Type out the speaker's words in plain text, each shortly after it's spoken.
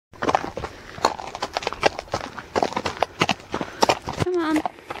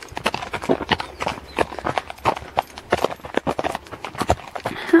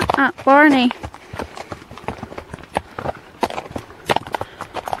Barney.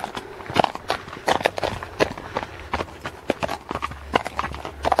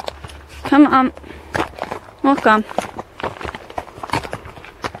 Come on. Walk on.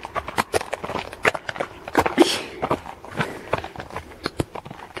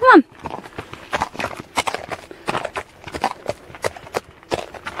 Come on.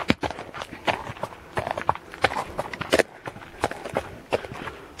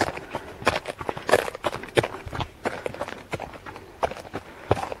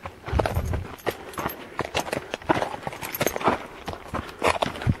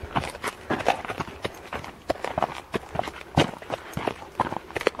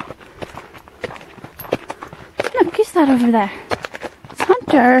 Look, who's that over there? It's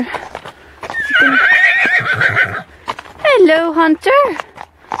Hunter. Hello, Hunter.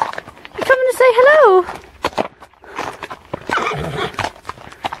 You coming to say hello?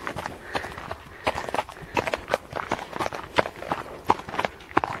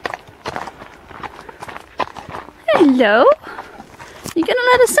 Hello. You gonna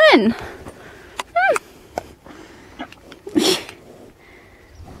let us in?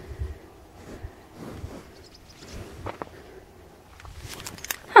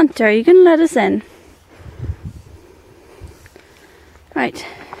 Hunter, are you going to let us in? Right.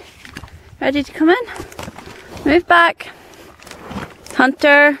 Ready to come in? Move back.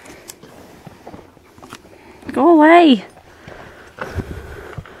 Hunter. Go away.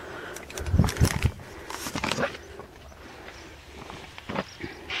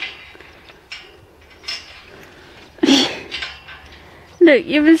 Look,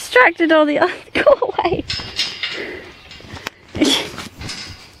 you've distracted all the others. Go away.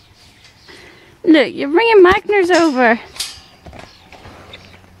 Look, you're bringing Magners over.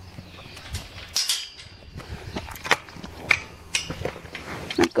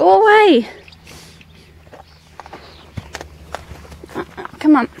 Now go away.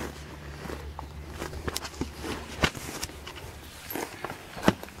 Come on.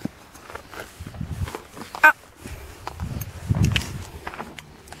 Oh.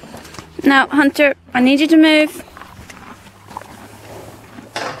 Now, Hunter, I need you to move.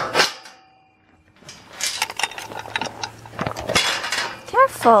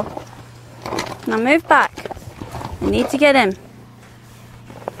 Careful. Now move back. I need to get him.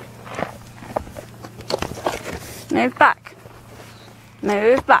 Move back.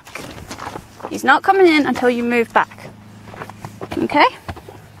 Move back. He's not coming in until you move back. Okay?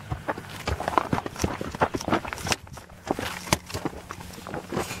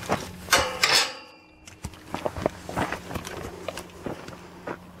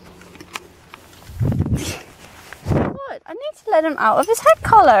 I need to let him out of his head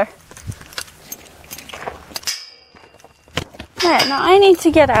collar. There, now I need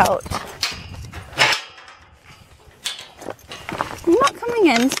to get out. You're not coming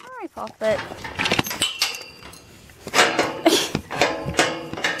in. Sorry, Poppet.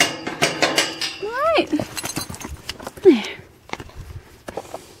 Right. There.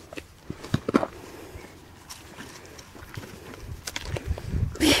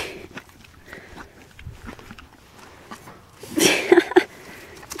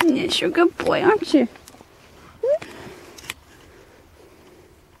 Yes, you're a good boy, aren't you?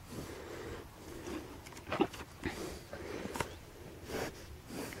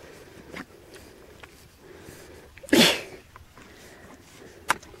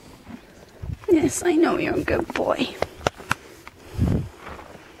 Yes, I know you're a good boy.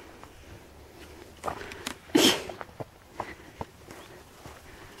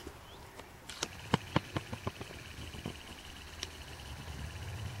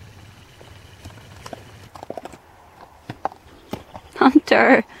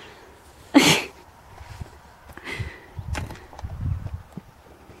 Hunter.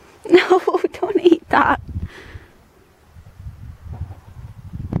 No, don't eat that.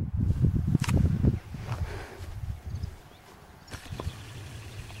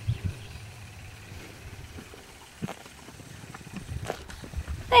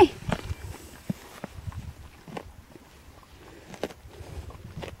 Hey.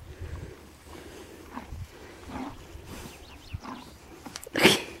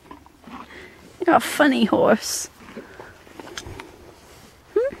 You're a funny horse.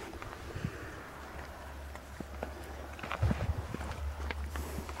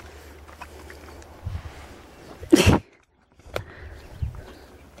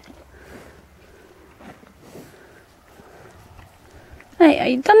 Hey, are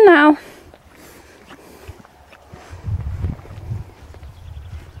you done now?